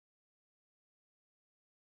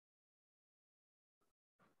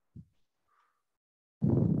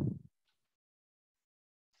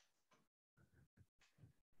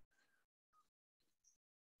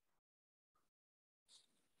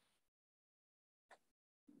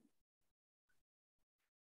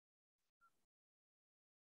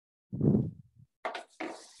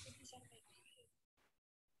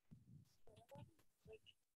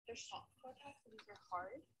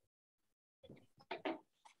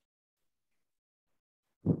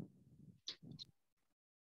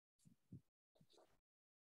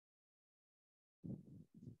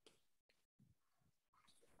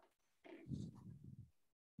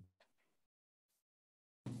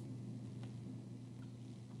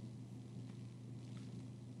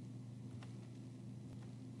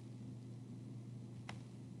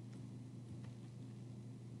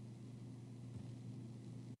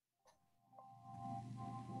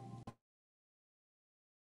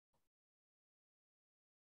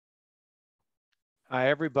Hi,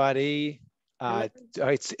 everybody.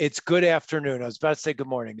 It's good afternoon. I was about to say good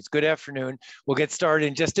morning. It's good afternoon. We'll get started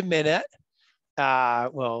in just a minute.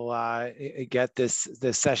 We'll get this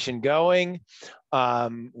session going.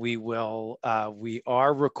 We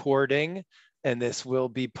are recording, and this will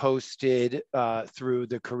be posted through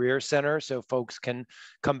the Career Center, so folks can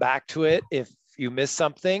come back to it if you miss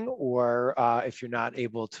something, or if you're not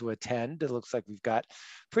able to attend. It looks like we've got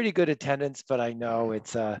pretty good attendance, but I know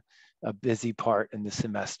it's a busy part in the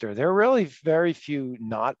semester. There are really very few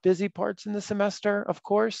not busy parts in the semester, of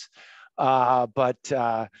course, but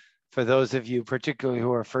for those of you, particularly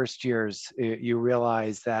who are first years, you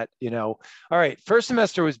realize that, all right, first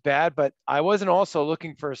semester was bad, but I wasn't also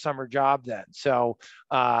looking for a summer job then. So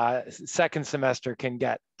second semester can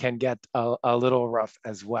get a little rough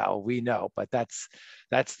as well. We know, but that's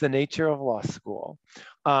the nature of law school.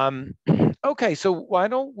 Okay, so why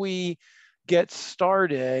don't we get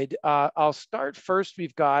started? I'll start first.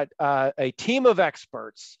 We've got a team of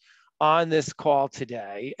experts on this call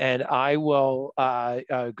today, and I will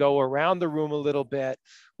go around the room a little bit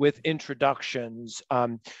with introductions,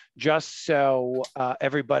 just so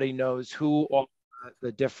everybody knows who all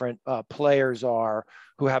the different players are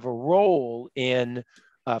who have a role in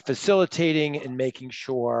facilitating and making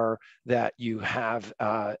sure that you have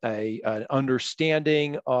an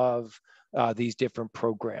understanding of these different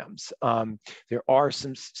programs. There are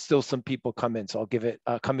still some people coming in, so I'll give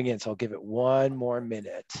it one more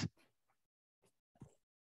minute.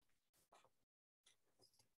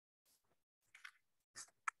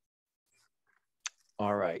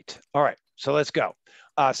 All right, so let's go.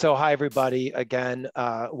 So hi, everybody. Again,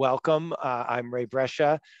 welcome. I'm Ray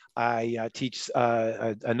Brescia. I teach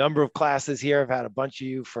a number of classes here. I've had a bunch of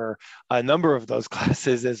you for a number of those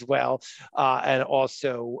classes as well, and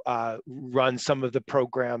also run some of the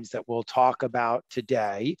programs that we'll talk about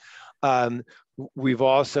today. We've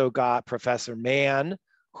also got Professor Mann,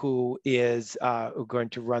 who is going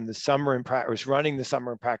to run the summer in practice, running the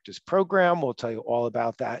summer in practice program. We'll tell you all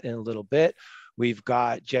about that in a little bit. We've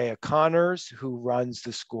got Jaya Connors, who runs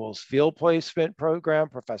the school's field placement program,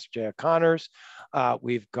 Professor Jaya Connors.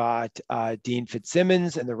 We've got Dean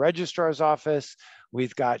Fitzsimmons in the registrar's office.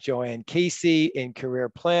 We've got Joanne Casey in career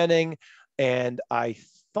planning. And I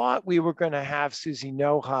thought we were going to have Susie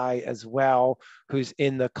Nohai as well, who's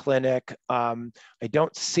in the clinic. I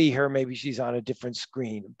don't see her. Maybe she's on a different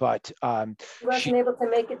screen, but she wasn't able to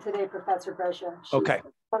make it today, Professor Brescia. Okay.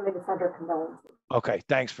 Something to send her condolences. Okay,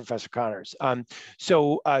 thanks, Professor Connors.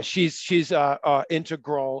 So she's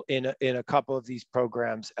integral in a couple of these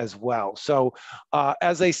programs as well. So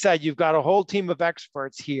as I said, you've got a whole team of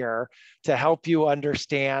experts here to help you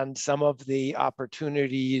understand some of the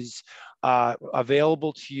opportunities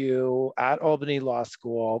available to you at Albany Law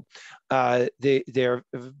School. They're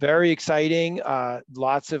very exciting,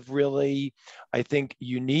 lots of really, I think,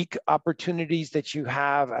 unique opportunities that you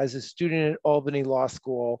have as a student at Albany Law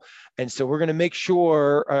School. And so we're going to make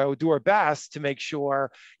sure, do our best to make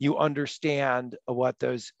sure you understand what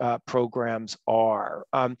those programs are.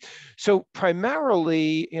 So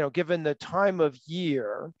primarily, given the time of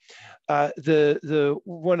year,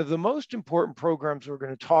 one of the most important programs we're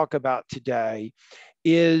going to talk about today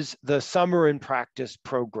is the summer in practice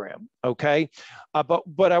program. Okay,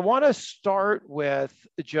 but I want to start with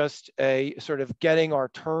just a sort of getting our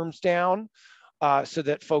terms down, so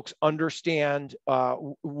that folks understand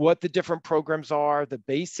what the different programs are, the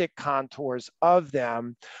basic contours of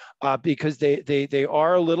them, because they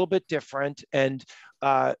are a little bit different. And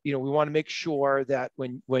we want to make sure that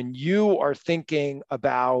when you are thinking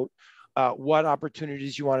about what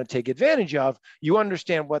opportunities you want to take advantage of, you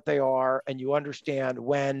understand what they are, and you understand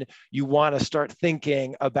when you want to start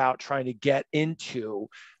thinking about trying to get into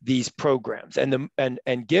these programs. And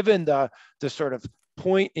given the sort of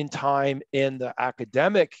point in time in the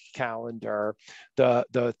academic calendar,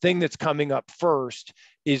 the thing that's coming up first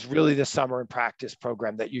is really the summer in practice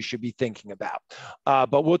program that you should be thinking about.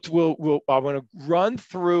 But I want to run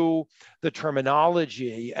through the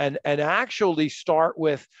terminology and actually start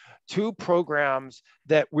with two programs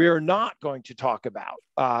that we're not going to talk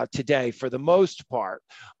about today for the most part,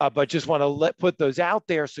 but just want to put those out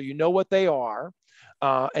there so you know what they are.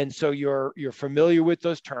 And so you're familiar with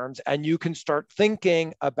those terms, and you can start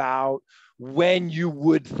thinking about when you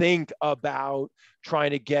would think about trying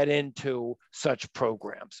to get into such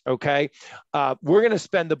programs, okay? We're gonna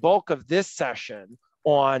spend the bulk of this session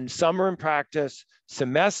on summer in practice,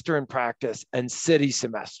 semester in practice, and city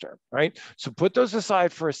semester, right? So put those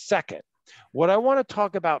aside for a second. What I wanna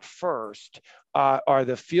talk about first are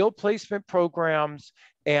the field placement programs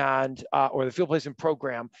and or the field placement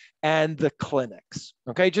program and the clinics.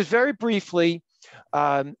 Okay, just very briefly,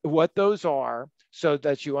 what those are so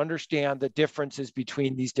that you understand the differences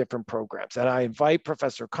between these different programs. And I invite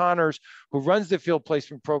Professor Connors, who runs the field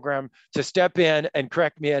placement program, to step in and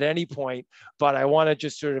correct me at any point, but I want to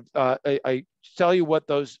just sort of I tell you what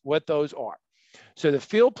those are. So the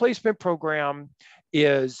field placement program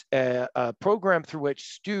is a program through which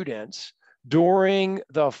students during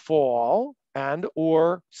the fall and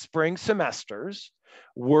or spring semesters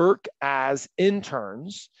work as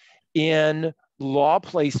interns in law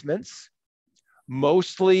placements,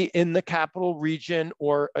 mostly in the capital region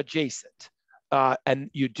or adjacent. And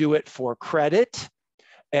you do it for credit,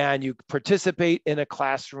 and you participate in a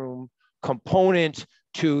classroom component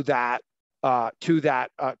to that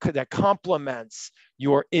that complements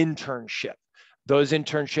your internship. Those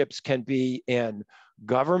internships can be in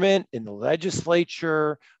government, in the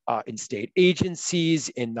legislature, in state agencies,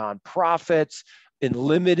 in nonprofits. In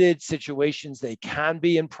limited situations, they can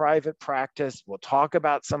be in private practice. We'll talk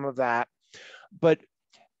about some of that. But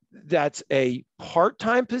that's a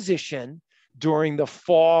part-time position during the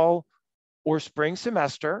fall or spring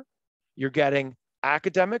semester. You're getting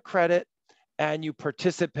academic credit, and you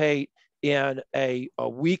participate in a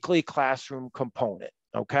weekly classroom component,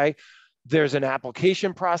 okay? There's an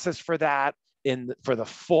application process for that. For the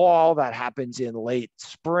fall, that happens in late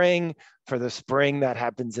spring. For the spring, that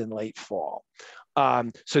happens in late fall.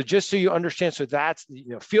 So just so you understand, so that's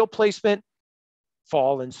field placement,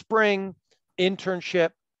 fall and spring,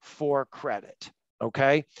 internship for credit,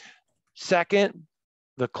 okay? Second,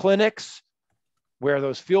 the clinics, where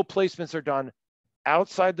those field placements are done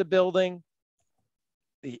outside the building.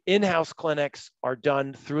 The in-house clinics are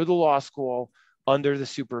done through the law school under the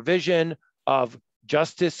supervision of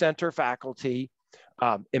Justice Center faculty,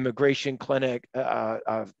 immigration clinic,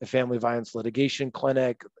 family violence litigation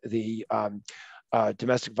clinic, the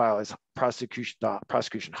domestic violence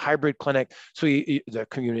prosecution hybrid clinic, so the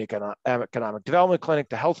community economic development clinic,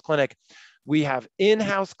 the health clinic. We have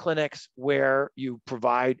in-house clinics where you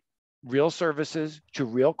provide real services to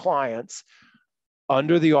real clients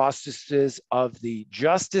under the auspices of the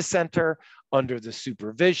Justice Center, under the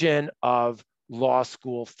supervision of law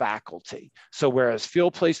school faculty. So whereas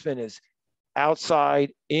field placement is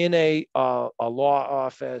outside in a law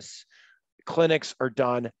office, clinics are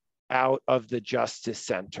done out of the Justice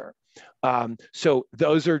Center. So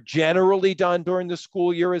those are generally done during the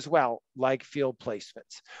school year as well, like field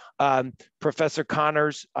placements. Professor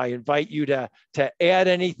Connors, I invite you to add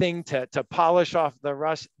anything to polish off the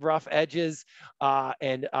rough edges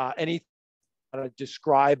and anything to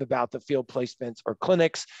describe about the field placements or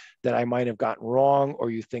clinics that I might have gotten wrong, or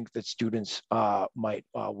you think that students might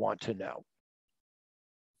want to know.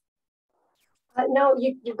 No,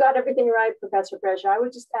 you've got everything right, Professor Brescia. I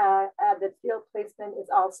would just add that field placement is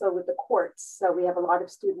also with the courts. So we have a lot of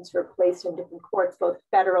students who are placed in different courts, both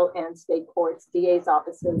federal and state courts, DA's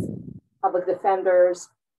offices, public defenders,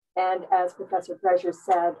 and as Professor Brescia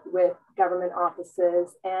said, with government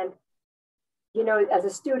offices. And, as a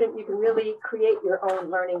student, you can really create your own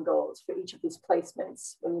learning goals for each of these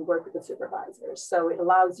placements when you work with the supervisors. So it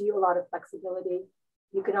allows you a lot of flexibility.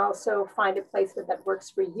 You can also find a placement that works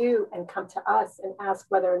for you and come to us and ask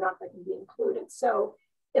whether or not that can be included. So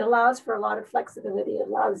it allows for a lot of flexibility. It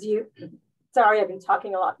allows you, sorry, I've been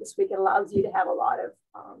talking a lot this week. It allows you to have a lot of,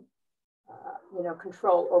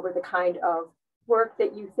 control over the kind of work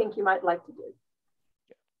that you think you might like to do.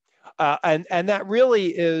 And that really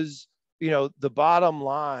is, the bottom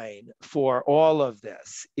line for all of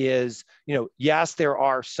this is, yes, there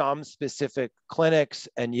are some specific clinics,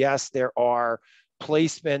 and yes, there are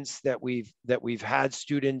placements that we've had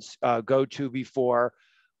students go to before.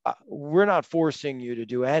 We're not forcing you to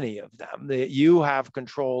do any of them. You have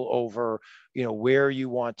control over, where you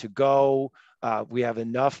want to go. We have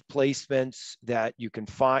enough placements that you can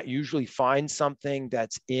usually find something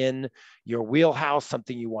that's in your wheelhouse,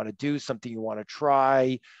 something you want to do, something you want to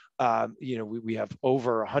try. We have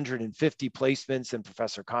over 150 placements, and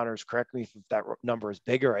Professor Connors, correct me if that number is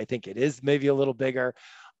bigger. I think it is maybe a little bigger,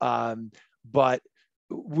 but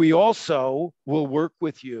we also will work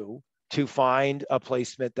with you to find a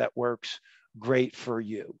placement that works great for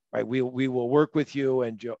you, right? We will work with you,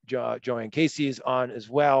 and Joanne Casey is on as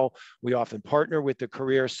well. We often partner with the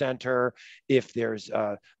Career Center. If there's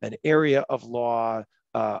an area of law,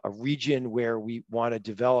 a region where we want to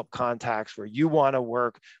develop contacts, where you want to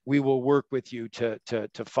work, we will work with you to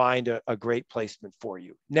find a great placement for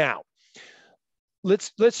you. Now,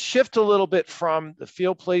 let's shift a little bit from the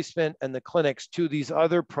field placement and the clinics to these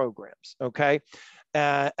other programs, okay?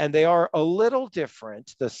 And they are a little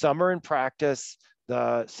different: the summer in practice,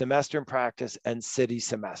 the semester in practice, and city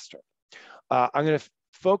semester. I'm going to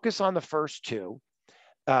focus on the first two.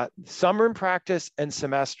 Summer in practice and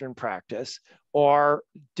semester in practice are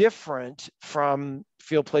different from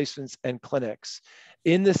field placements and clinics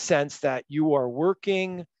in the sense that you are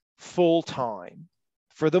working full-time,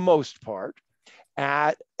 for the most part,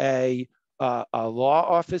 at a law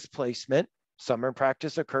office placement. Summer in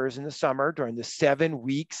practice occurs in the summer during the 7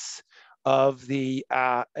 weeks of the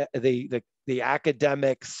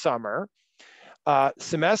academic summer.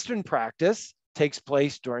 Semester in practice takes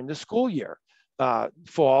place during the school year.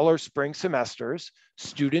 Fall or spring semesters,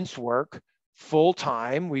 students work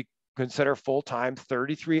full-time. We consider full-time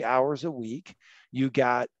 33 hours a week. You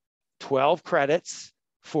got 12 credits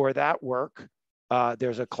for that work.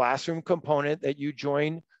 There's a classroom component that you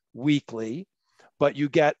join weekly, but you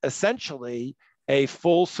get essentially a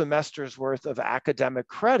full semester's worth of academic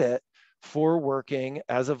credit for working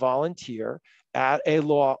as a volunteer at a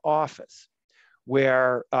law office,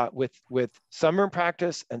 where with summer in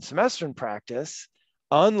practice and semester in practice,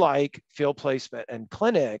 unlike field placement and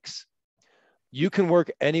clinics, you can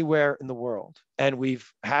work anywhere in the world. And we've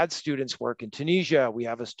had students work in Tunisia. We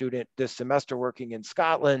have a student this semester working in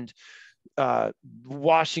Scotland,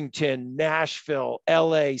 Washington, Nashville,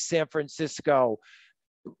 LA, San Francisco.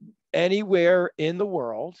 Anywhere in the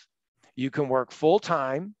world, you can work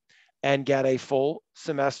full-time and get a full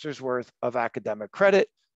semester's worth of academic credit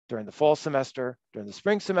during the fall semester, during the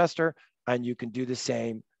spring semester, and you can do the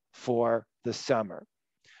same for the summer.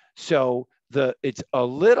 So it's a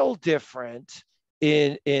little different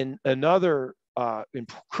in another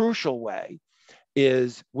crucial way,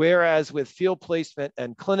 is whereas with field placement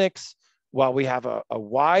and clinics, while we have a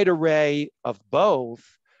wide array of both,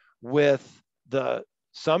 with the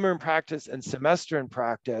summer in practice and semester in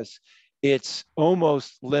practice, it's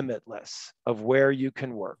almost limitless of where you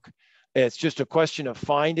can work. It's just a question of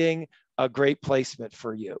finding a great placement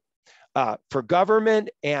for you. For government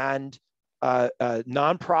and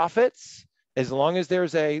nonprofits, as long as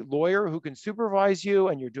there's a lawyer who can supervise you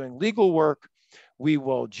and you're doing legal work, we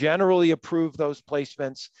will generally approve those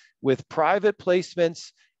placements. With private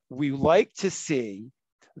placements, we like to see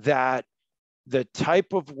that the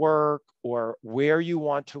type of work or where you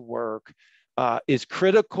want to work is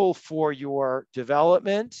critical for your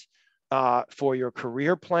development, for your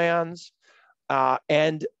career plans,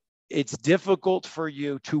 and it's difficult for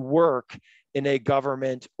you to work in a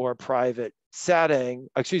government or private setting,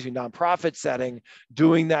 nonprofit setting,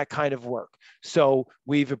 doing that kind of work. So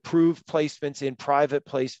we've approved placements in private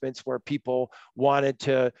placements where people wanted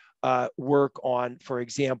to work on, for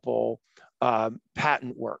example,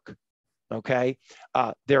 patent work. Okay,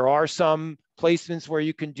 there are some placements where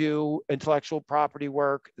you can do intellectual property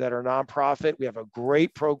work that are nonprofit. We have a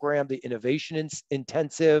great program, the Innovation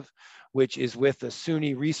Intensive, which is with the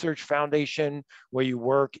SUNY Research Foundation, where you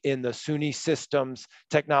work in the SUNY Systems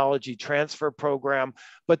Technology Transfer Program.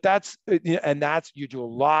 But that's you do a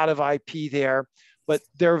lot of IP there, but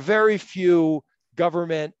there are very few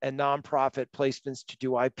government and nonprofit placements to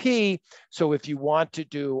do IP. So if you want to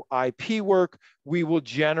do IP work, we will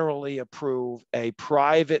generally approve a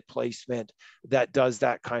private placement that does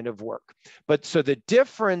that kind of work. But so the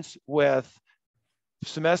difference with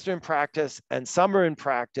semester in practice and summer in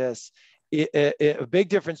practice, a big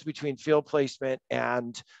difference between field placement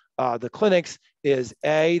and the clinics is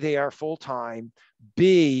A, they are full-time.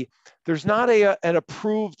 B, there's not an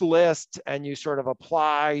approved list and you sort of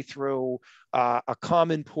apply through a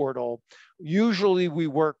common portal. Usually we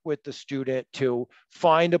work with the student to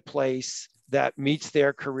find a place that meets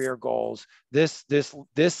their career goals. This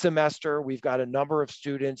semester, we've got a number of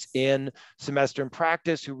students in semester in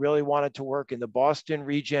practice who really wanted to work in the Boston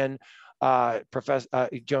region. Professor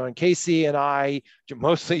Joanne Casey and I,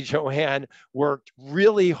 mostly Joanne, worked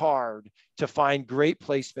really hard to find great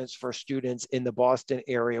placements for students in the Boston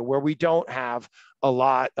area where we don't have a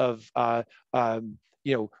lot of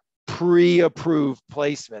pre-approved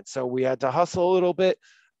placements. So we had to hustle a little bit,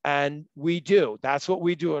 and we do. That's what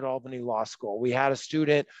we do at Albany Law School. We had a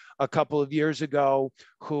student a couple of years ago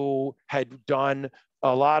who had done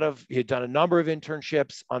he had done a number of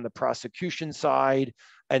internships on the prosecution side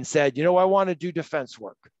and said, you know, I want to do defense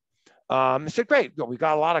work. I said, great. We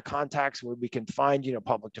got a lot of contacts where we can find, you know,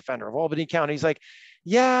 public defender of Albany County. He's like,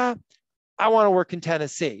 yeah, I want to work in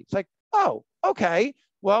Tennessee. It's like, oh, okay.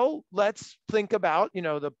 Well, let's think about, you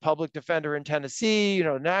know, the public defender in Tennessee, you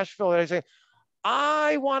know, Nashville. And I say,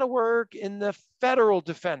 I want to work in the Federal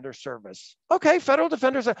Defender Service. Okay, Federal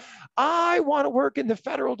Defender Service. I want to work in the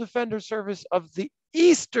Federal Defender Service of the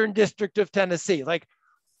Eastern District of Tennessee. Like,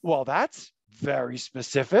 well, that's very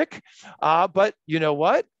specific. But you know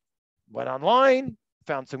what? Went online,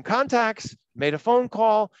 found some contacts, made a phone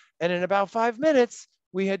call, and in about 5 minutes,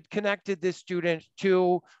 we had connected this student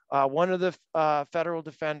to one of the federal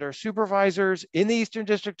defender supervisors in the Eastern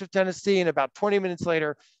District of Tennessee. And about 20 minutes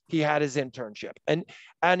later, he had his internship.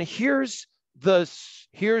 And here's the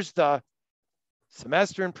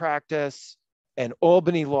semester in practice and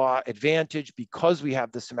Albany law advantage because we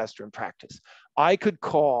have the semester in practice. I could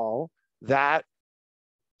call that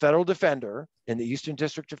federal defender in the Eastern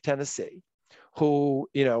District of Tennessee, who,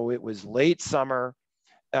 you know, it was late summer,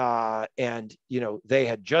 and, you know, they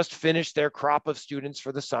had just finished their crop of students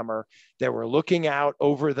for the summer. They were looking out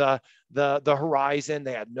over the horizon.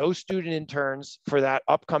 They had no student interns for that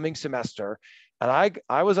upcoming semester. And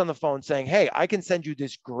I was on the phone saying, hey, I can send you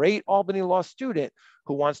this great Albany law student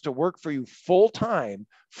who wants to work for you full time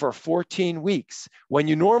for 14 weeks when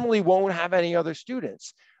you normally won't have any other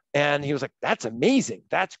students. And he was like, that's amazing.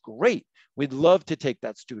 That's great. We'd love to take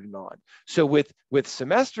that student on. So with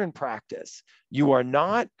semester in practice, you are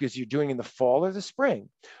not, because you're doing in the fall or the spring,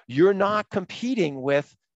 you're not competing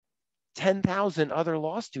with 10,000 other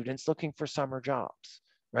law students looking for summer jobs,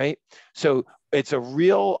 right? So it's a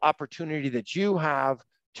real opportunity that you have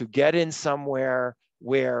to get in somewhere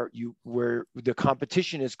where the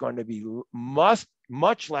competition is going to be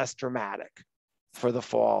much less dramatic for the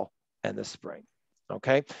fall and the spring.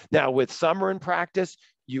 Okay. Now with summer in practice,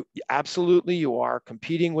 you absolutely, you are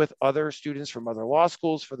competing with other students from other law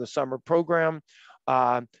schools for the summer program.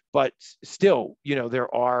 But still, you know,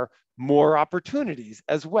 there are more opportunities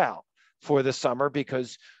as well for the summer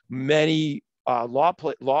because many law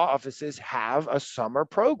offices have a summer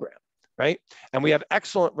program, right? And we have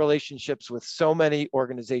excellent relationships with so many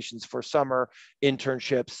organizations for summer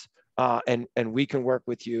internships. And we can work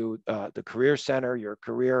with you. The Career Center, your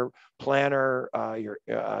career planner,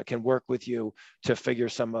 can work with you to figure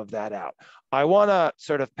some of that out. I want to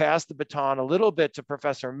sort of pass the baton a little bit to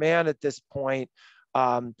Professor Mann at this point,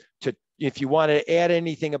 if you want to add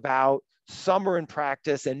anything about summer in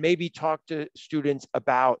practice and maybe talk to students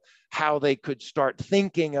about how they could start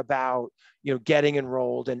thinking about, you know, getting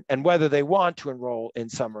enrolled and whether they want to enroll in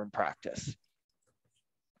summer in practice.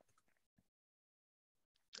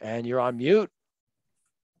 And you're on mute.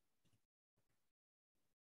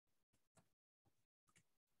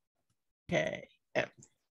 Okay.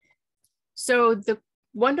 So the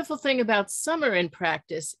wonderful thing about summer in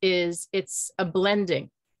practice is it's a blending.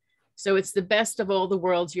 So it's the best of all the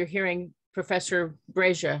worlds you're hearing Professor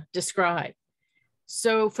Breja describe.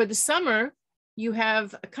 So for the summer, you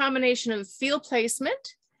have a combination of field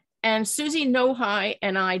placement, and Susie Nohai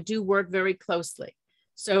and I do work very closely.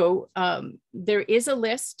 So there is a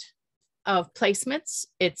list of placements.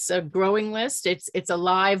 It's a growing list. It's a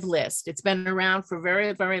live list. It's been around for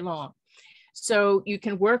very, very long. So you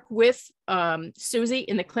can work with Susie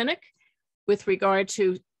in the clinic with regard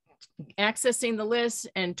to accessing the list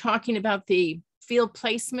and talking about the field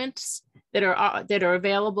placements that are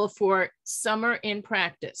available for summer in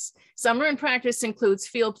practice. Summer in practice includes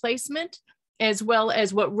field placement as well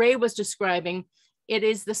as what Ray was describing. It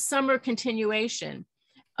is the summer continuation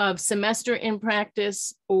of semester in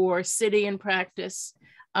practice or city in practice,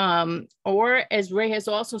 or as Ray has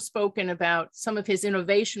also spoken about some of his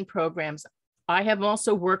innovation programs. I have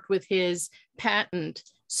also worked with his patent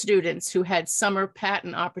students who had summer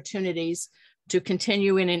patent opportunities to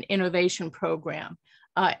continue in an innovation program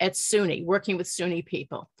at SUNY, working with SUNY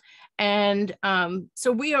people. And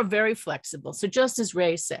so we are very flexible. So just as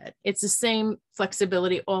Ray said, it's the same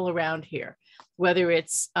flexibility all around here, whether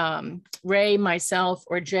it's Ray, myself,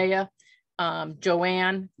 or Jaya,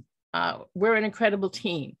 Joanne, we're an incredible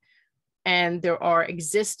team. And there are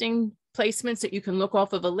existing placements that you can look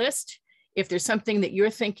off of a list. If there's something that you're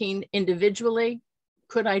thinking individually,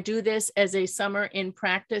 could I do this as a summer in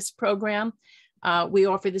practice program? We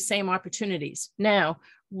offer the same opportunities. Now,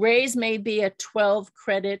 Ray's may be a 12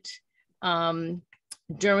 credit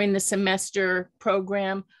during the semester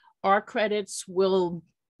program. Our credits will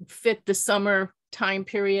fit the summer time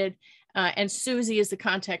period. And Susie is the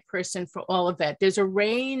contact person for all of that. There's a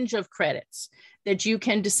range of credits that you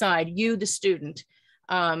can decide, you, the student,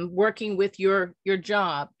 working with your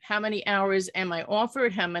job. How many hours am I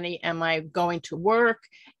offered? How many am I going to work?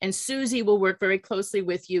 And Susie will work very closely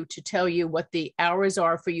with you to tell you what the hours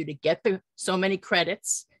are for you to get the so many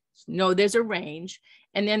credits. No, there's a range.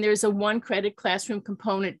 And then there's a 1 credit classroom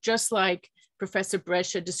component, just like Professor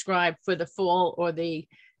Brescia described for the fall or the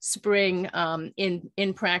spring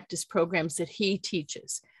in practice programs that he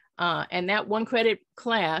teaches. And that 1 credit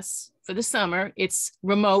class for the summer, it's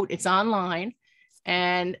remote, it's online,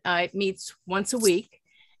 and it meets once a week.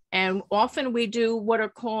 And often we do what are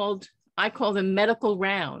called, I call them medical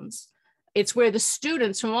rounds. It's where the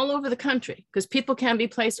students from all over the country, because people can be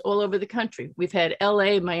placed all over the country. We've had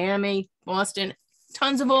LA, Miami, Boston,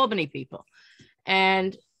 tons of Albany people.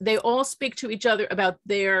 And they all speak to each other about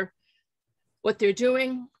what they're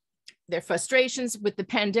doing, their frustrations with the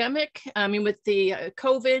pandemic. I mean, with the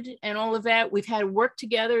COVID and all of that, we've had to work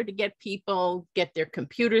together to get people get their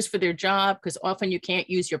computers for their job, because often you can't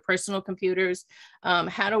use your personal computers.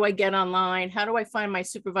 How do I get online? How do I find my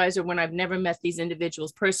supervisor when I've never met these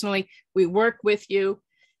individuals personally? We work with you.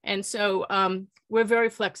 And so we're very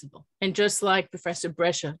flexible. And just like Professor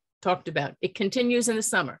Brescia talked about, it continues in the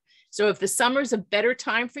summer. So if the summer is a better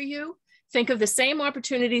time for you, think of the same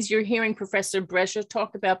opportunities you're hearing Professor Brescia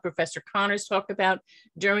talk about, Professor Connors talk about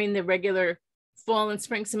during the regular fall and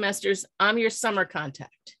spring semesters. I'm your summer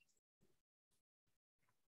contact.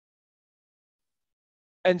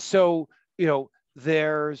 And so, you know,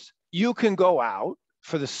 you can go out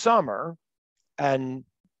for the summer and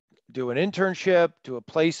do an internship, do a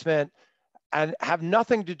placement, and have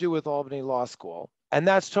nothing to do with Albany Law School. And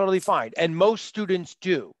that's totally fine. And most students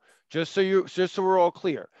do, just so we're all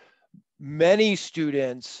clear. Many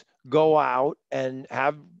students go out and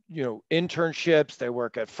have, you know, internships, they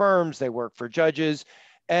work at firms, they work for judges,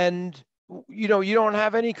 and, you know, you don't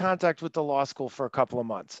have any contact with the law school for a couple of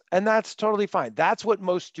months. And that's totally fine. That's what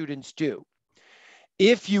most students do.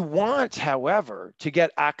 If you want, however, to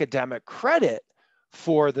get academic credit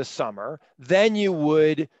for the summer, then you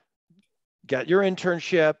would get your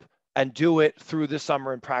internship and do it through the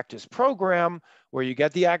summer in practice program, where you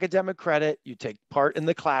get the academic credit, you take part in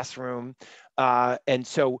the classroom. And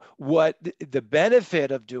so what the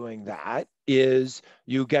benefit of doing that is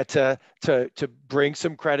you get to bring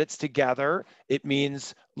some credits together. It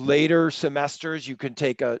means later semesters, you can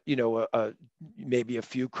take maybe a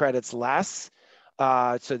few credits less,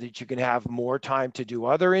 so that you can have more time to do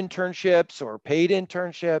other internships or paid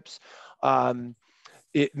internships.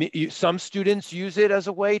 Some students use it as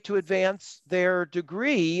a way to advance their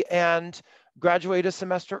degree and graduate a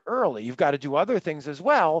semester early. You've got to do other things as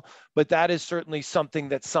well, but that is certainly something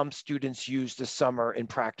that some students use the summer in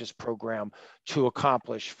practice program to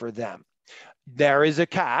accomplish for them. There is a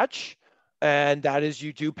catch, and that is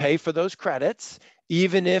you do pay for those credits,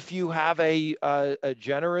 even if you have a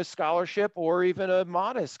generous scholarship or even a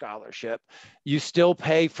modest scholarship, you still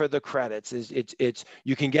pay for the credits.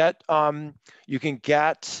 You can get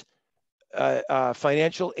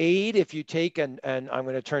financial aid if you take, and I'm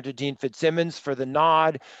going to turn to Dean Fitzsimmons for the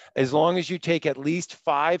nod. As long as you take at least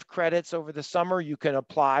 5 credits over the summer, you can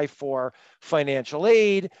apply for financial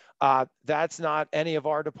aid. That's not any of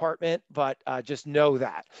our department, but just know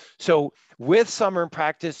that. So with summer in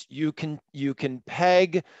practice, you can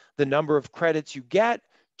peg the number of credits you get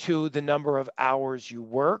to the number of hours you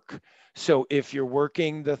work. So if you're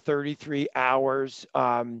working the 33 hours,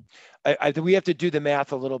 we have to do the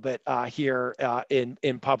math a little bit here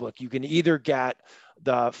in public. You can either get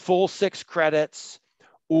the full 6 credits,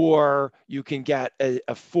 or you can get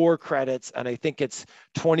a 4 credits, and I think it's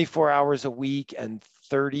 24 hours a week and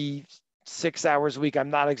 36 hours a week. I'm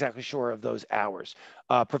not exactly sure of those hours.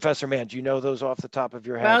 Professor Mann, do you know those off the top of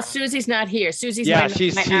your head? Well, Susie's not here. Susie's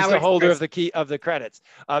she's the holder of the key of the credits.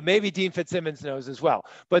 Maybe Dean Fitzsimmons knows as well.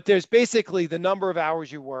 But there's basically the number of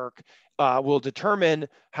hours you work will determine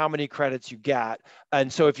how many credits you get.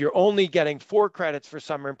 And so if you're only getting 4 credits for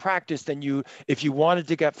summer in practice, then if you wanted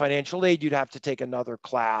to get financial aid, you'd have to take another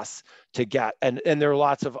class to get. And there are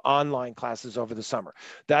lots of online classes over the summer.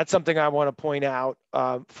 That's something I want to point out.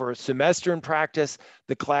 For a semester in practice,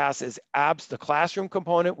 the class is the classroom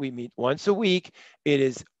component. We meet once a week. It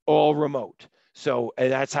is all remote. So, and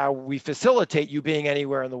that's how we facilitate you being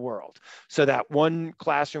anywhere in the world. So that 1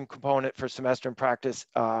 classroom component for semester in practice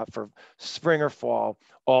for spring or fall,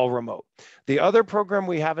 all remote. The other program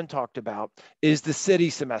we haven't talked about is the city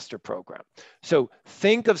semester program. So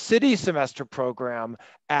think of city semester program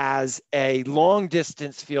as a long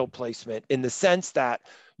distance field placement, in the sense that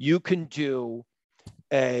you can do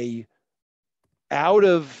a out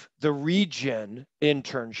of the region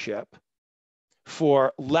internship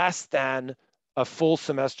for less than a full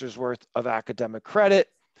semester's worth of academic credit,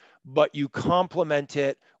 but you complement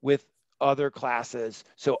it with other classes,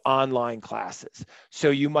 so online classes.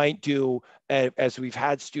 So you might do, as we've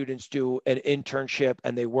had students do, an internship,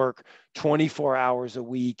 and they work 24 hours a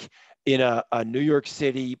week in a New York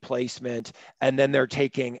City placement, and then they're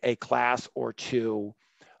taking a class or two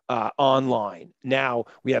online. Now,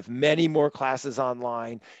 we have many more classes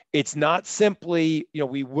online. It's not simply,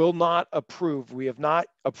 we will not approve, we have not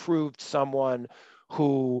approved someone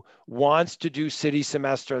who wants to do city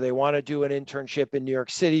semester. They want to do an internship in New York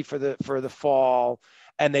City for the fall,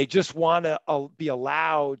 and they just want to be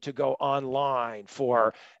allowed to go online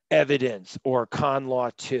for evidence or Con Law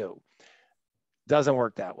 2. Doesn't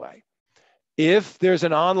work that way. If there's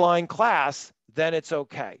an online class, then it's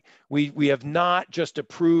okay. We have not just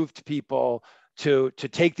approved people to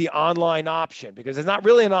take the online option, because it's not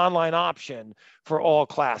really an online option for all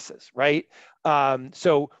classes, right?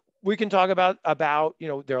 So we can talk about,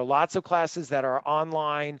 there are lots of classes that are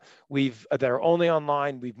online, that are only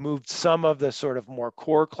online. We've moved some of the sort of more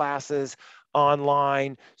core classes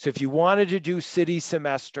online. So if you wanted to do city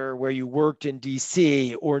semester where you worked in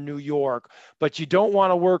DC or New York, but you don't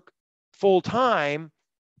want to work full time,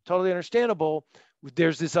 totally understandable.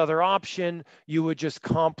 There's this other option. You would just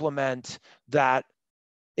complement that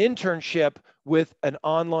internship with an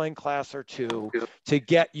online class or two to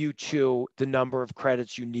get you to the number of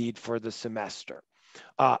credits you need for the semester.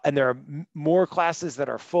 And there are more classes that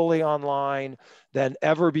are fully online than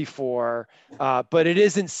ever before, but it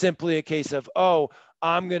isn't simply a case of, oh,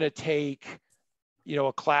 I'm going to take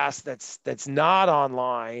a class that's not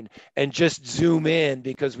online and just Zoom in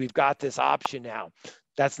because we've got this option now.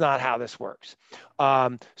 That's not how this works.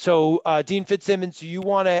 So Dean Fitzsimmons, do you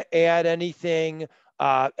want to add anything,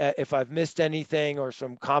 if I've missed anything, or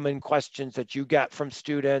some common questions that you get from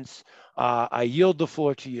students? I yield the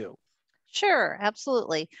floor to you. Sure,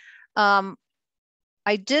 absolutely.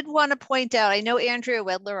 I did want to point out, I know Andrea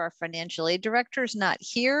Wedler, our financial aid director, is not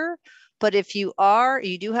here, but if you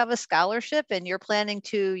do have a scholarship and you're planning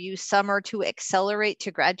to use summer to accelerate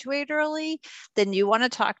to graduate early, then you want to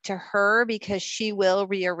talk to her, because she will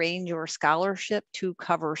rearrange your scholarship to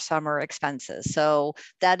cover summer expenses. So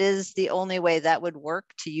that is the only way that would work,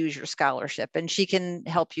 to use your scholarship, and she can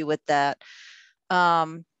help you with that.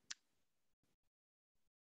 I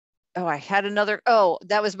had another,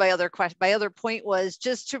 that was my other question. My other point was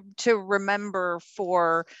just to remember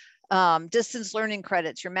for distance learning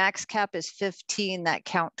credits, your max cap is 15 that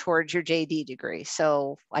count towards your JD degree.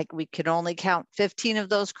 So we could only count 15 of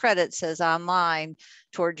those credits as online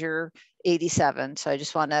towards your 87. So I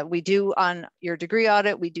just we do on your degree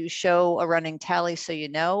audit, we do show a running tally, so you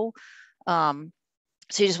know. So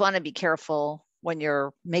you just want to be careful when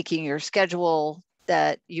you're making your schedule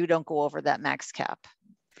that you don't go over that max cap.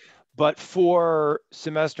 But for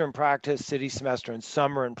semester in practice, city semester, and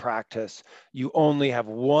summer in practice, you only have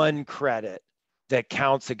one credit that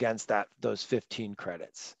counts against those 15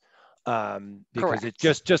 credits, because Correct.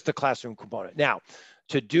 it's just the classroom component. Now,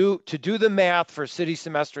 to do the math for city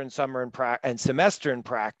semester and summer and semester in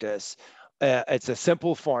practice, it's a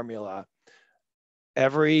simple formula.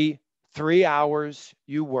 Every 3 hours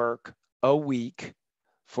you work a week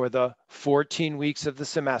for the 14 weeks of the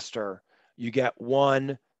semester, you get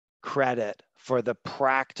one credit for the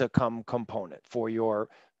practicum component for your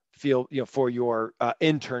field, for your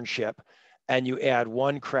internship, and you add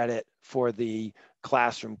one credit for the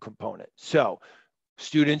classroom component. So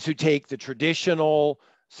students who take the traditional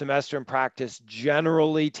semester in practice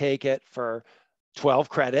generally take it for 12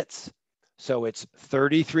 credits. So it's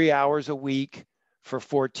 33 hours a week for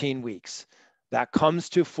 14 weeks. That comes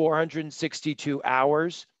to 462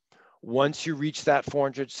 hours. Once you reach that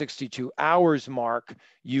 462 hours mark,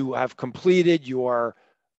 you have completed your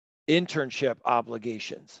internship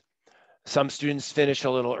obligations. Some students finish a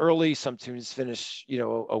little early, some students finish,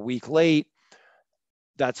 a week late.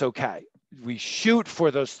 That's okay. We shoot for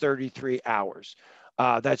those 33 hours.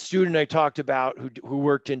 That student I talked about who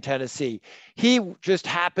worked in Tennessee, he just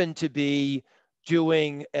happened to be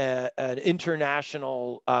doing an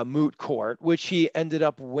international moot court, which he ended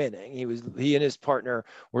up winning. He and his partner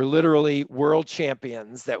were literally world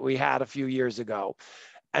champions that we had a few years ago.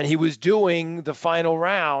 And he was doing the final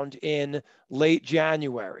round in late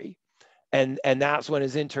January. And that's when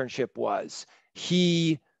his internship was.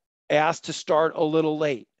 He asked to start a little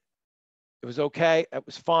late. It was okay, it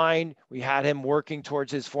was fine. We had him working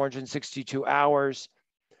towards his 462 hours.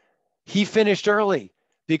 He finished early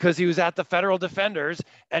because he was at the federal defenders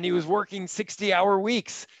and he was working 60-hour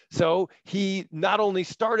weeks. So he not only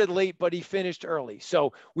started late, but he finished early.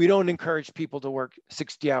 So we don't encourage people to work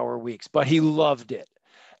 60-hour weeks, but he loved it.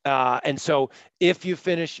 And so if you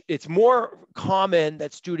finish, it's more common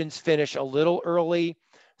that students finish a little early.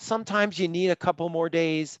 Sometimes you need a couple more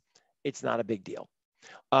days. It's not a big deal.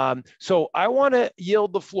 So I want to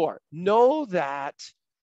yield the floor. Know that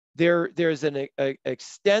there's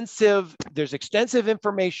extensive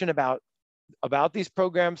information about these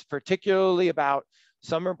programs, particularly about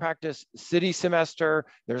summer practice, city semester.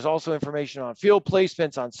 There's also information on field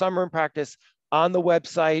placements, on summer practice on the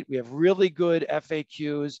website. We have really good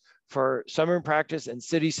FAQs for summer practice and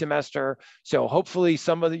city semester. So hopefully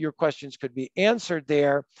some of your questions could be answered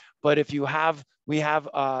there. But if you have, we have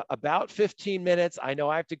about 15 minutes. I know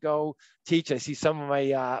I have to go teach. I see some of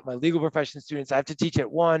my my legal profession students. I have to teach at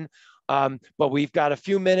 1. But we've got a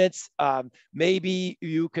few minutes. Maybe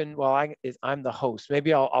you can, well, I'm the host.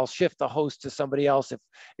 Maybe I'll shift the host to somebody else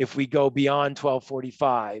if we go beyond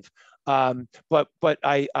 12:45. But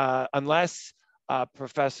unless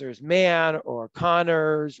Professors Mann or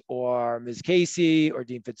Connors or Ms. Casey or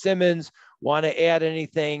Dean Fitzsimmons want to add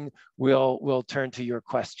anything, we'll turn to your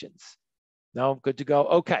questions. No, good to go.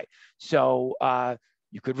 Okay, so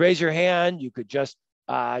you could raise your hand. You could just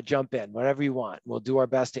jump in, whatever you want. We'll do our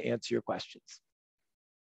best to answer your questions.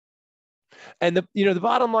 And the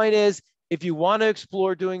bottom line is, if you want to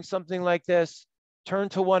explore doing something like this, turn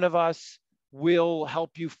to one of us. We'll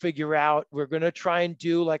help you figure out. We're going to try and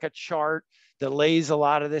do like a chart that lays a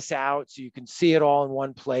lot of this out so you can see it all in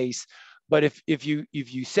one place. But if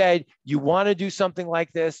you said you want to do something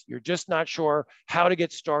like this, you're just not sure how to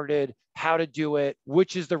get started, how to do it,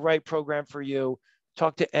 which is the right program for you,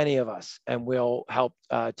 talk to any of us and we'll help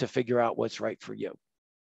to figure out what's right for you.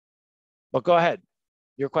 But go ahead,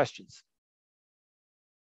 your questions.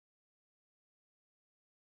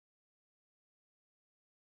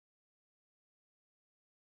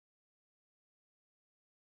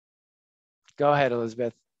 Go ahead,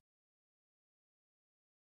 Elizabeth.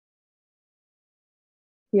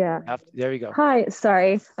 Yeah. There you go. Hi,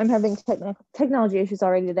 sorry. I'm having technology issues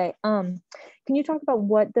already today. Can you talk about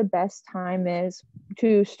what the best time is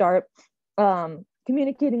to start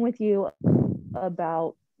communicating with you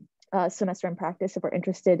about semester in practice if we're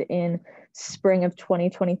interested in spring of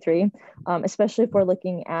 2023, especially if we're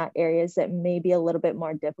looking at areas that may be a little bit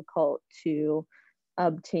more difficult to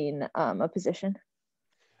obtain a position?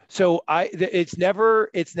 So it's never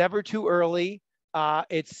too early.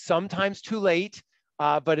 It's sometimes too late,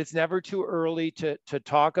 but it's never too early to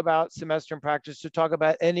talk about semester in practice, to talk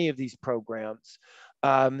about any of these programs.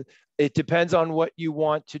 It depends on what you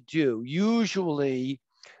want to do. Usually,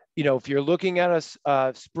 if you're looking at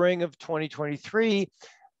a spring of 2023,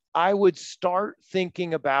 I would start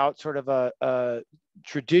thinking about sort of a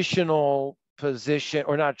traditional position,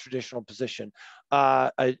 or not traditional position,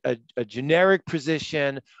 a generic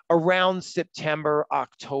position around September,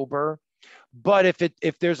 October. But if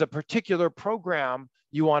there's a particular program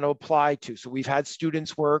you want to apply to, so we've had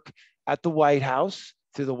students work at the White House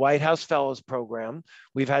through the White House Fellows Program.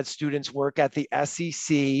 We've had students work at the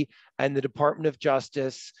SEC and the Department of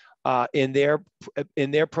Justice in their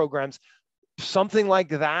programs. Something like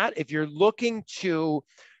that, if you're looking to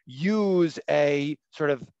use a sort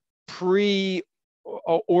of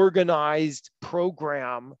pre-organized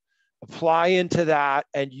program, apply into that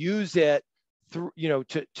and use it through,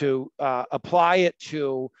 to apply it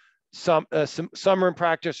to some summer in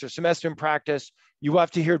practice or semester in practice, you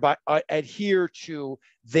have to adhere to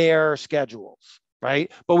their schedules, right?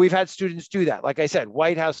 But we've had students do that. Like I said,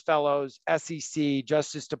 White House Fellows, SEC,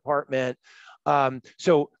 Justice Department.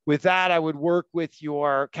 So with that, I would work with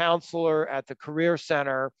your counselor at the Career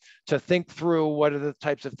Center to think through what are the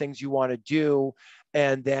types of things you want to do,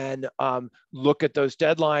 and then look at those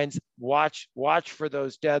deadlines, watch for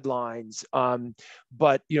those deadlines.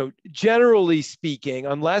 But generally speaking,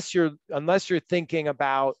 unless you're thinking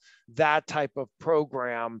about that type of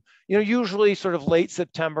program, usually sort of late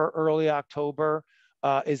September, early October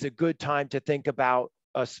is a good time to think about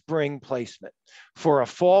a spring placement. For a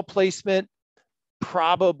fall placement,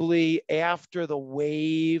 probably after the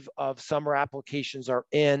wave of summer applications are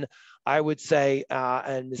in, I would say,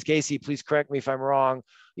 and Ms. Casey, please correct me if I'm wrong,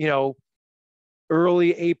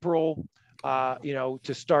 early April,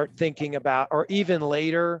 to start thinking about, or even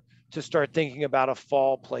later, to start thinking about a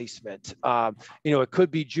fall placement. It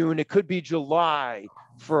could be June, it could be July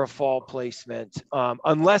for a fall placement,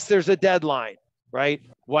 unless there's a deadline, right?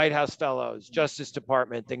 White House Fellows, Justice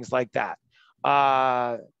Department, things like that.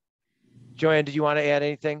 Joanne, did you want to add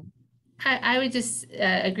anything? I would just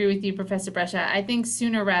agree with you, Professor Brescia. I think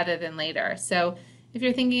sooner rather than later. So if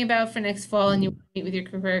you're thinking about for next fall and you want to meet with your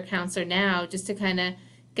career counselor now, just to kind of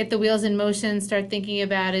get the wheels in motion, start thinking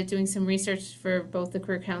about it, doing some research for both the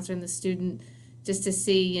career counselor and the student just to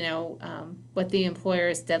see, what the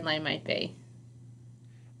employer's deadline might be.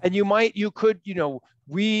 And you could,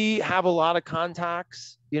 we have a lot of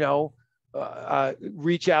contacts,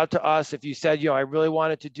 reach out to us. If you said, I really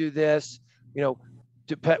wanted to do this, we'll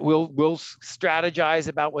strategize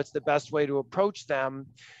about what's the best way to approach them.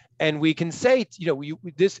 And we can say,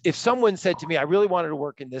 if someone said to me, I really wanted to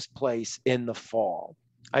work in this place in the fall,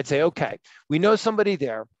 I'd say, okay, we know somebody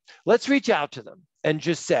there. Let's reach out to them and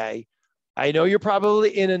just say, I know you're probably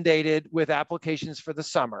inundated with applications for the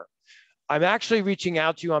summer. I'm actually reaching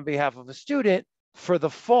out to you on behalf of a student for the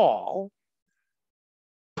fall.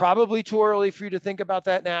 Probably too early for you to think about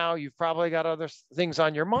that now. You've probably got other things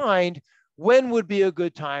on your mind. When would be a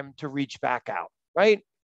good time to reach back out, right?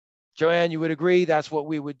 Joanne, you would agree that's what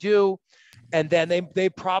we would do. And then they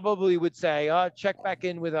probably would say, check back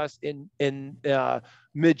in with us in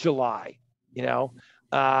mid-July,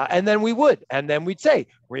 and then we would, and then we'd say,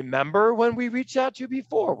 remember when we reached out to you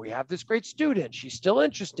before? We have this great student. She's still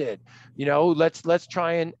interested. Let's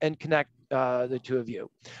try and connect the two of you.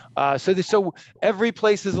 So every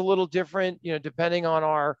place is a little different, depending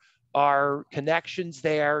on our connections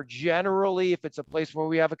there. Generally, if it's a place where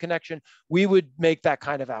we have a connection, we would make that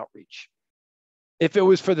kind of outreach. If it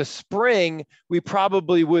was for the spring, we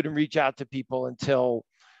probably wouldn't reach out to people until,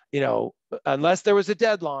 unless there was a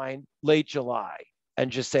deadline, late July,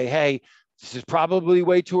 and just say, hey, this is probably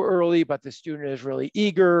way too early, but the student is really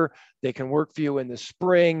eager. They can work for you in the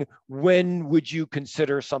spring. When would you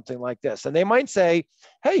consider something like this? And they might say,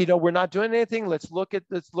 hey, we're not doing anything. Let's look at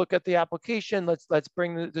the application. Let's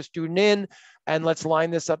bring the student in and let's line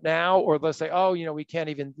this up now. Or let's say, oh, we can't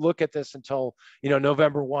even look at this until,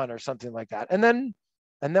 November 1 or something like that. And then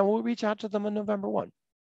we'll reach out to them on November 1.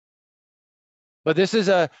 But this is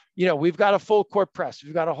we've got a full court press.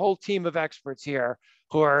 We've got a whole team of experts here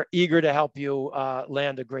who are eager to help you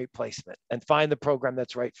land a great placement and find the program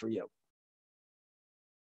that's right for you.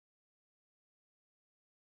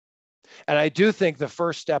 And I do think the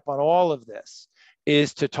first step on all of this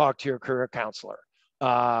is to talk to your career counselor.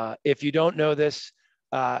 If you don't know this,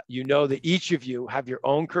 you know that each of you have your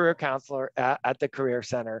own career counselor at the Career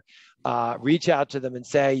Center. Reach out to them and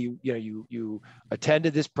say you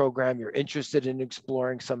attended this program, you're interested in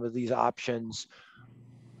exploring some of these options.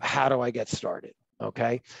 How do I get started?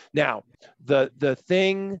 Okay. Now, the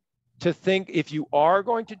thing to think, if you are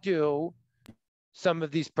going to do some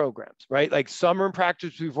of these programs, right? Like summer in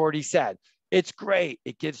practice, we've already said, it's great.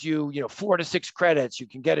 It gives you, 4 to 6 credits. You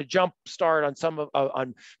can get a jump start on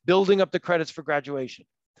on building up the credits for graduation.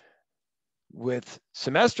 With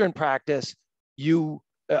semester in practice, you,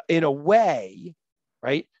 in a way,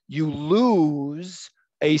 right, you lose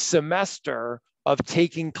a semester of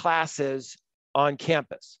taking classes on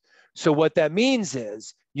campus. So what that means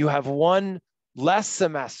is you have one less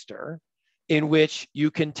semester in which you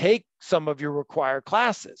can take some of your required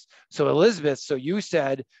classes. So Elizabeth, so you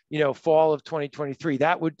said, fall of 2023,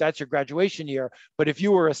 that's your graduation year. But if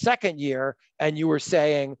you were a second year and you were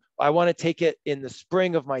saying, I want to take it in the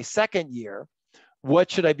spring of my second year, what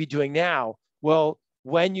should I be doing now? Well,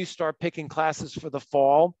 when you start picking classes for the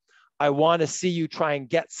fall, I want to see you try and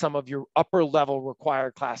get some of your upper level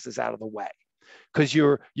required classes out of the way. Because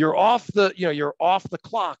you're off the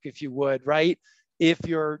clock, if you would, right? If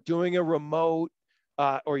you're doing a remote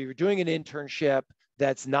or you're doing an internship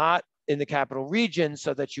that's not in the capital region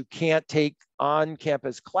so that you can't take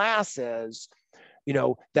on-campus classes,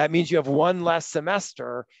 that means you have one less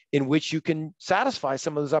semester in which you can satisfy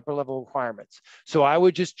some of those upper level requirements. So I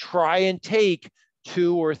would just try and take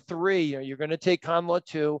 2 or 3. You're going to take Con Law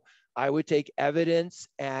 2. I would take evidence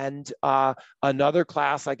and another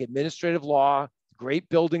class like administrative law, great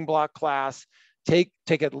building block class. Take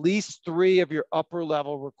at least 3 of your upper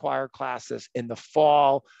level required classes in the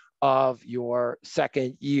fall of your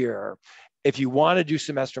second year if you want to do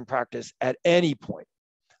semester in practice at any point.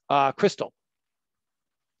 Crystal.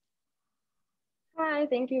 Hi,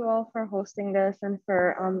 thank you all for hosting this and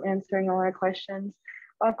for answering all our questions.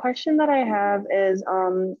 A question that I have is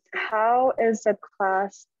how is the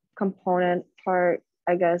class component part,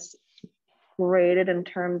 I guess, graded in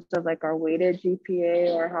terms of like our weighted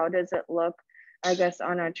GPA, or how does it look, I guess,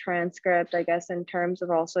 on our transcript, I guess, in terms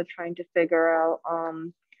of also trying to figure out,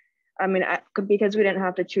 because we didn't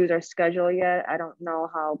have to choose our schedule yet, I don't know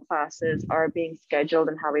how classes are being scheduled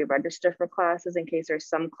and how we register for classes, in case there's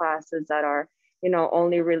some classes that are,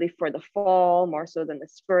 only really for the fall more so than the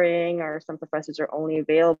spring, or some professors are only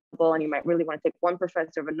available and you might really want to take one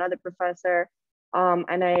professor of another professor.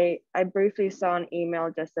 And I briefly saw an email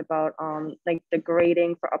just about like the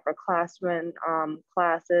grading for upperclassmen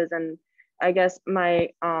classes, and I guess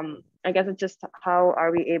it's just how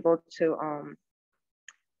are we able to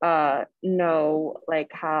know like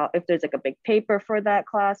how, if there's like a big paper for that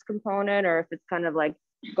class component, or if it's kind of like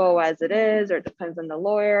go as it is, or it depends on the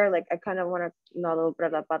lawyer. Like I kind of want to know a little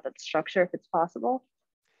bit about that structure if it's possible.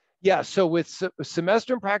 Yeah, so with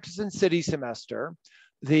semester in practice and city semester,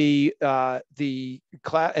 the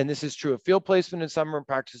class, and this is true of field placement and summer in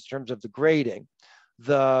practice in terms of the grading,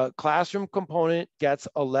 the classroom component gets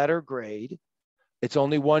a letter grade. It's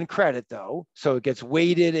only 1 credit though, so it gets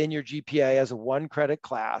weighted in your GPA as a 1 credit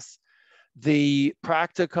class. The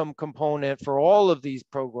practicum component for all of these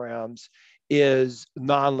programs is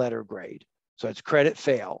non-letter grade, so it's credit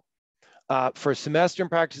fail. For semester in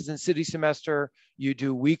practice and city semester, you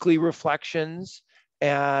do weekly reflections,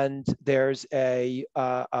 and there's a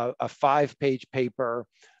 5-page paper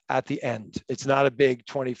at the end. It's not a big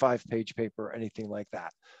 25-page paper or anything like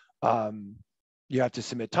that. You have to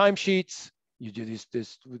submit timesheets. You do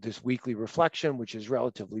this weekly reflection, which is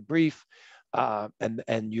relatively brief,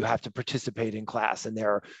 and you have to participate in class. And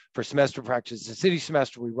there, for semester practice and city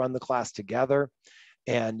semester, we run the class together,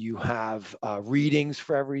 and you have readings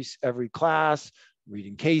for every class,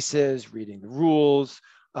 reading cases, reading the rules,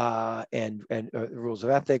 and rules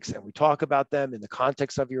of ethics, and we talk about them in the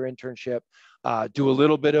context of your internship. Do a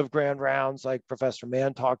little bit of grand rounds, like Professor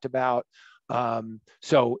Mann talked about.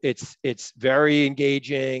 So it's very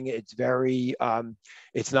engaging. It's very,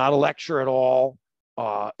 it's not a lecture at all.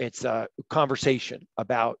 It's a conversation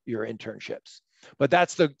about your internships. But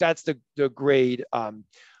that's the grade,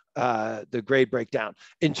 the grade breakdown.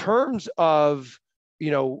 In terms of,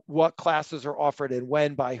 what classes are offered and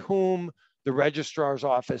when by whom, the registrar's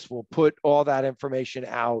office will put all that information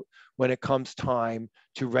out when it comes time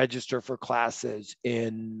to register for classes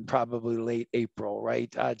in probably late April,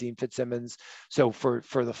 right, Dean Fitzsimmons? So for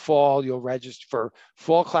the fall, you'll register for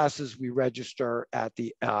fall classes. We register at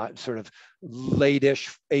the sort of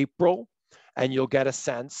late-ish April, and you'll get a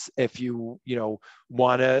sense if you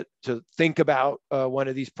want to think about one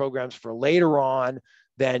of these programs for later on.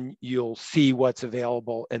 Then you'll see what's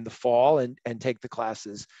available in the fall and take the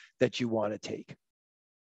classes that you want to take.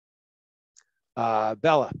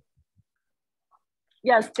 Bella.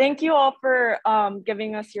 Yes, thank you all for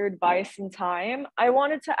giving us your advice and time. I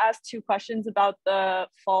wanted to ask 2 questions about the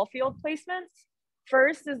fall field placements.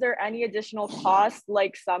 First, is there any additional cost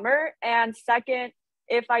like summer? And second,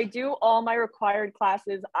 if I do all my required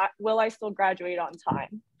classes, will I still graduate on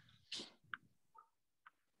time?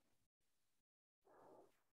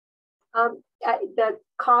 The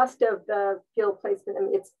cost of the field placement, I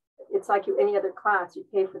mean, it's like any other class. You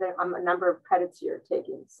pay for the number of credits you're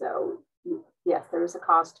taking. So yes, there is a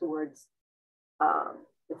cost towards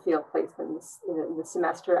the field placement in the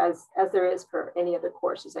semester, as there is for any other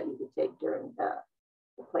courses that you could take during the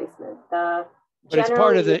placement. But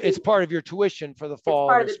it's part of your tuition for the fall.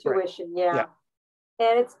 It's part of the tuition, yeah.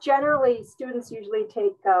 And it's generally, students usually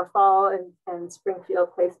take fall and spring field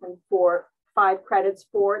placement for 5 credits,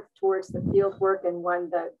 4 towards the field work and 1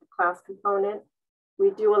 the class component. We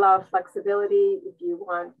do allow flexibility. If you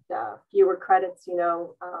want fewer credits,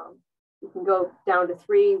 you can go down to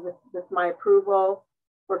 3 with my approval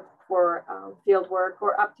for field work,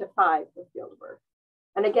 or up to 5 for field work.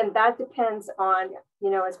 And again, that depends on,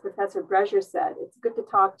 as Professor Brezier said, it's good to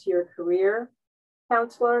talk to your career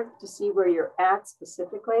counselor to see where you're at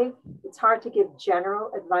specifically. It's hard to give general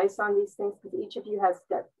advice on these things because each of you has,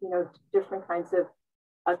 different kinds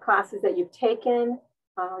of classes that you've taken,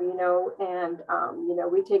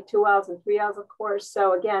 we take 2 Ls and 3 Ls, of course.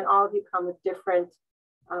 So again, all of you come with different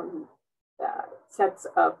sets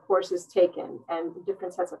of courses taken and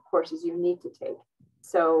different sets of courses you need to take.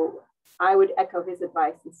 So I would echo his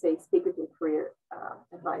advice and say, speak with your career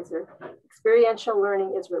advisor. Experiential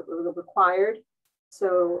learning is required.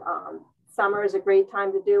 So summer is a great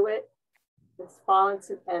time to do it. This fall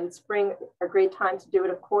and spring are great times to do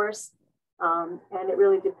it, of course. And it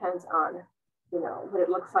really depends on, what it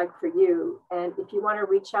looks like for you. And if you want to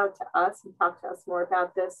reach out to us and talk to us more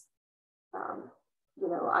about this,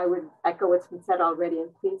 I would echo what's been said already, and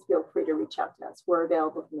please feel free to reach out to us. We're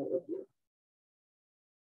available to meet with you.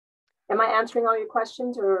 Am I answering all your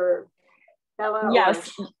questions, or Bella?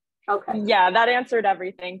 Yes. Or... Okay. Yeah, that answered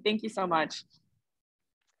everything. Thank you so much.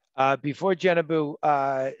 Before Jenabu,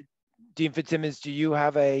 Dean Fitzsimmons, do you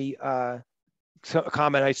have a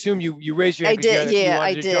comment? I assume you raised your hand. I did. Yeah,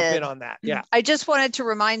 I did. Jump in on that. Yeah. I just wanted to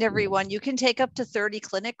remind everyone, you can take up to 30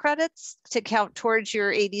 clinic credits to count towards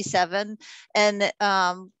your 87. And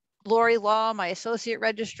Lori Law, my associate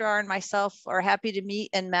registrar, and myself are happy to meet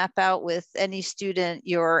and map out with any student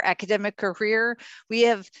your academic career.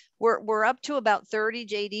 We're up to about 30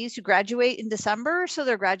 JDs who graduate in December, so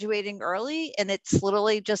they're graduating early, and it's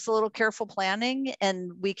literally just a little careful planning,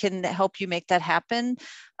 and we can help you make that happen.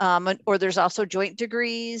 Or there's also joint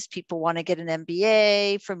degrees. People want to get an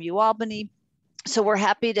MBA from Albany, so we're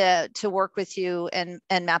happy to work with you and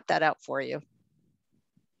map that out for you.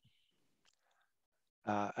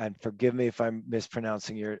 And forgive me if I'm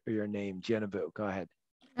mispronouncing your name, Genevieve. Go ahead.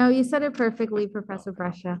 No, you said it perfectly, Professor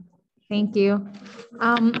Brescia. Thank you.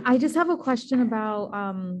 I just have a question about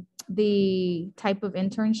the type of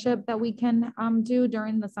internship that we can do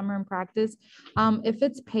during the summer in practice. If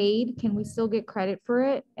it's paid, can we still get credit for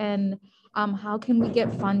it? And how can we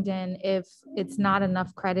get funding if it's not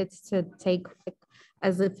enough credits to take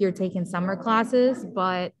as if you're taking summer classes,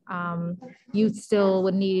 but you still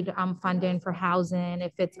would need funding for housing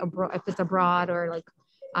if it's abroad or like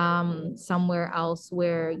somewhere else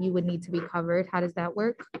where you would need to be covered? How does that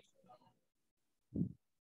work?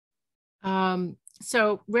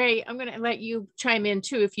 So Ray, I'm going to let you chime in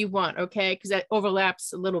too if you want, okay? Because that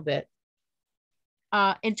overlaps a little bit.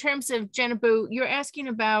 In terms of Genevieve, you're asking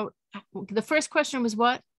about, the first question was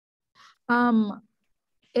what?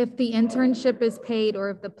 If the internship is paid or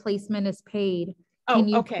if the placement is paid, can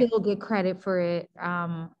you still get credit for it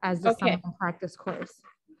as the summer practice course?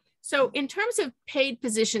 So in terms of paid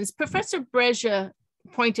positions, Professor Brescia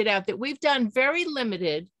pointed out that we've done very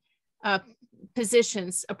limited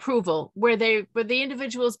positions approval where the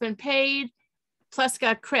individual's been paid plus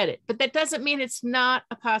got credit, but that doesn't mean it's not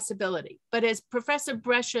a possibility. But as Professor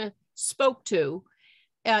Brescia spoke to,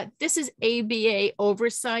 this is ABA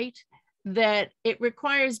oversight, that it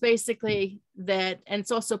requires basically that, and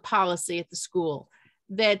it's also policy at the school,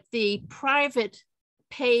 that the private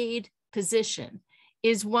paid position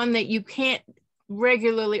is one that you can't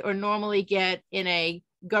regularly or normally get in a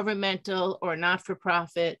governmental or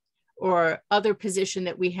not-for-profit or other position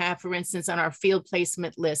that we have, for instance, on our field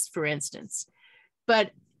placement list, for instance.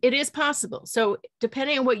 But it is possible. So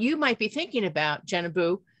depending on what you might be thinking about,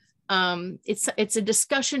 Genevieve, it's a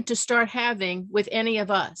discussion to start having with any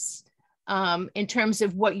of us. In terms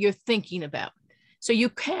of what you're thinking about. So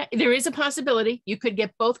there is a possibility you could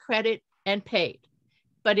get both credit and paid,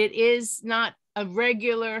 but it is not a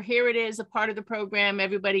regular, here it is, a part of the program,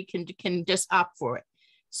 everybody can just opt for it.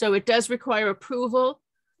 So it does require approval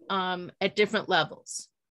at different levels.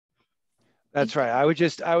 That's right. I would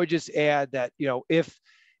just add that, if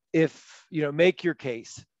make your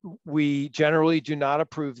case, we generally do not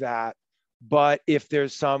approve that. But if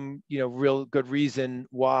there's some, real good reason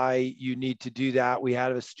why you need to do that, we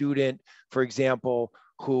had a student, for example,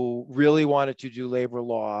 who really wanted to do labor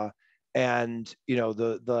law, and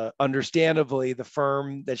the understandably the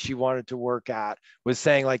firm that she wanted to work at was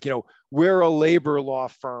saying like, we're a labor law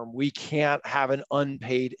firm, we can't have an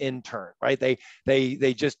unpaid intern, right?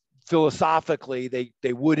 They just philosophically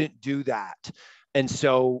they wouldn't do that. And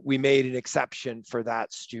so we made an exception for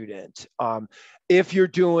that student. If you're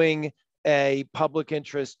doing a public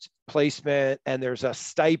interest placement and there's a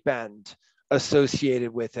stipend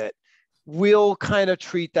associated with it, we'll kind of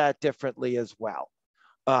treat that differently as well.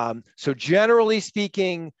 So generally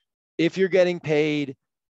speaking, if you're getting paid,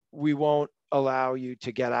 we won't allow you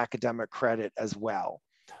to get academic credit as well.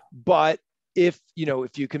 But if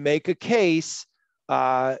you can make a case,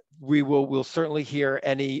 we'll certainly hear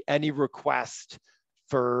any request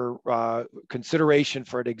for consideration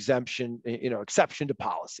for an exemption, exception to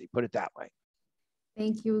policy, put it that way.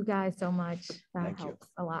 Thank you guys so much. That helps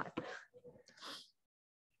a lot.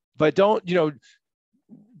 But don't,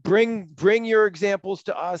 bring your examples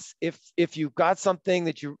to us. If you've got something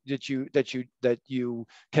that you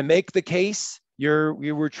can make the case,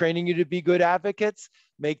 we were training you to be good advocates,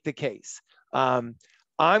 make the case.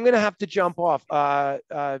 I'm going to have to jump off.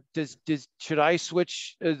 Should I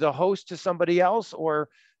switch the host to somebody else, or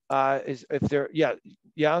you want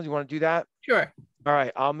to do that? Sure. All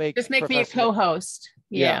right, I'll make. Just make me a co-host.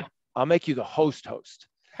 Yeah. I'll make you the host.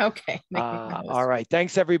 Okay. Make me co-host. All right.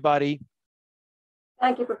 Thanks, everybody.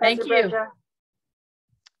 Thank you, Professor Brescia.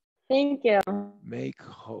 Thank you. Make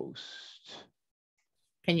host.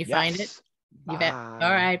 Can you find it? You bet. All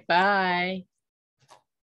right. Bye.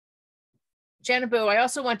 Genevieve, I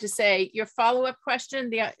also want to say your follow-up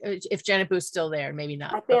question, if Genevieve's still there, maybe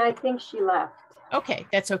not. I think she left. Okay,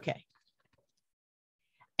 that's okay.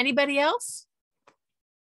 Anybody else?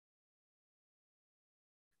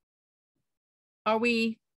 Are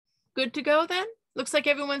we good to go then? Looks like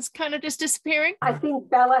everyone's kind of just disappearing. I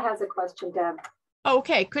think Bella has a question, Deb.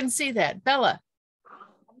 Okay, couldn't see that. Bella.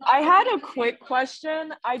 I had a quick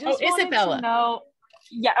question. I just wanted Isabella. to know.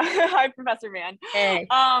 Yeah, hi, Professor Mann. Hey.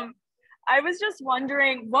 I was just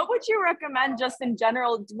wondering, what would you recommend just in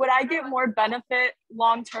general? Would I get more benefit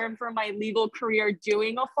long-term for my legal career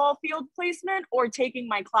doing a fall field placement or taking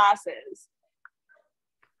my classes?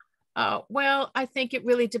 Well, I think it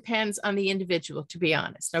really depends on the individual, to be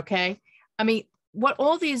honest. Okay. I mean, what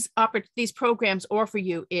all these programs offer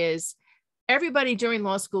you is everybody during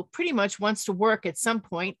law school pretty much wants to work at some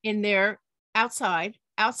point in their outside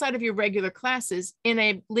of your regular classes in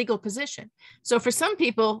a legal position. So for some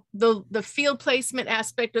people, the field placement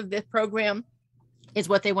aspect of the program is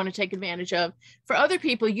what they want to take advantage of. For other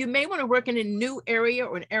people, you may want to work in a new area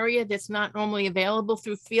or an area that's not normally available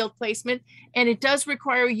through field placement. And it does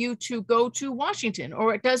require you to go to Washington,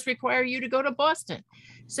 or it does require you to go to Boston.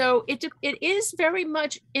 So it is very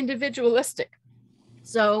much individualistic.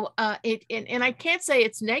 So and I can't say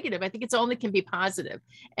it's negative. I think it's only can be positive.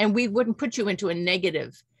 And we wouldn't put you into a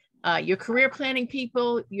negative. Your career planning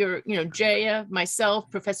people, Jaya, myself,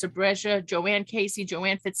 Professor Brescia, Joanne Casey,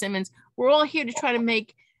 Joanne Fitzsimmons, we're all here to try to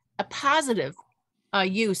make a positive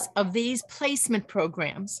use of these placement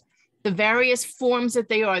programs, the various forms that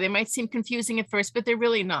they are. They might seem confusing at first, but they're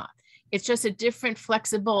really not. It's just a different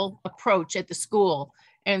flexible approach at the school.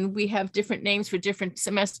 And we have different names for different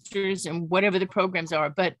semesters and whatever the programs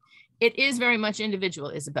are, but it is very much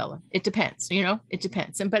individual, Isabella. It depends, it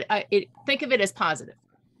depends. But think of it as positive.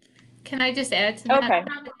 Can I just add to that?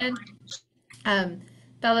 Okay.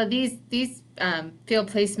 Bella, these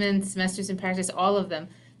field placements, semesters in practice, all of them,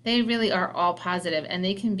 they really are all positive, and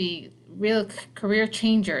they can be real career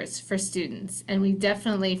changers for students. And we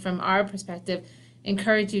definitely, from our perspective,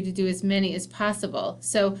 encourage you to do as many as possible.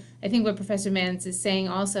 So I think what Professor Mans is saying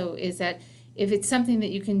also is that if it's something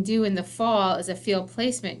that you can do in the fall as a field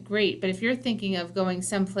placement, great. But if you're thinking of going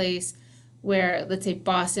someplace where, let's say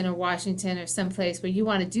Boston or Washington or someplace where you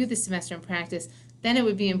want to do the semester in practice, then it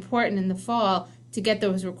would be important in the fall to get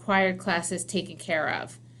those required classes taken care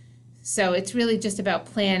of. So it's really just about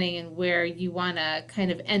planning and where you want to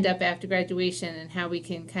kind of end up after graduation and how we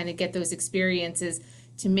can kind of get those experiences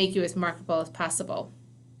to make you as marketable as possible.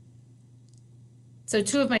 So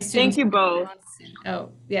two of my students— Thank you both.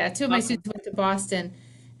 Two of my students went to Boston,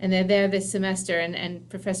 and they're there this semester, and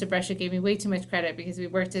Professor Brescia gave me way too much credit because we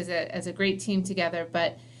worked as a great team together.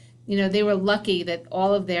 But they were lucky that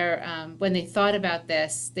all of their when they thought about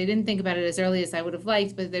this, they didn't think about it as early as I would have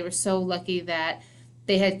liked, but they were so lucky that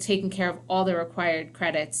they had taken care of all the required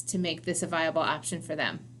credits to make this a viable option for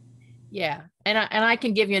them. Yeah, and I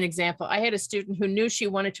can give you an example. I had a student who knew she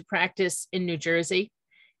wanted to practice in New Jersey,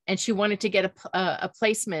 and she wanted to get a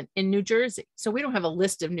placement in New Jersey. So we don't have a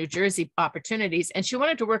list of New Jersey opportunities, and she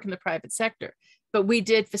wanted to work in the private sector, but we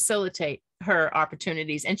did facilitate her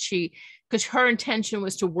opportunities, and because her intention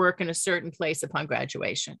was to work in a certain place upon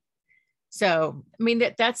graduation. So, I mean,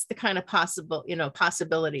 that's the kind of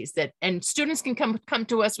possibilities and students can come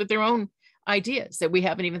to us with their own ideas that we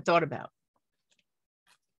haven't even thought about.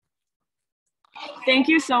 Thank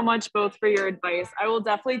you so much both for your advice. I will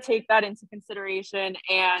definitely take that into consideration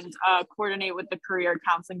and coordinate with the career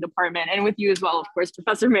counseling department and with you as well, of course,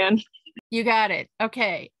 Professor Mann. You got it.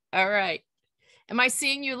 Okay. All right. Am I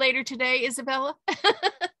seeing you later today, Isabella?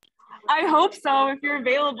 I hope so, if you're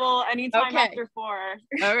available anytime after 4.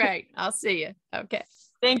 All right. I'll see you. Okay.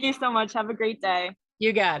 Thank you so much. Have a great day.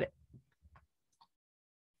 You got it.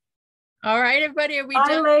 All right, everybody, are we Hi,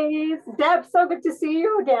 done? ladies. Deb, so good to see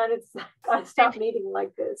you again. It's I stopped meeting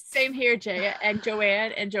like this. Same here, Jaya, and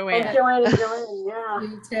Joanne. And Joanne, yeah.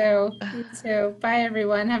 You too. You too. Bye,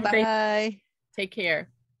 everyone. Have a great day. Take care.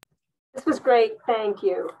 This was great. Thank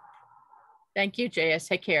you. Thank you, Jaya.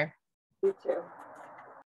 Take care. You too.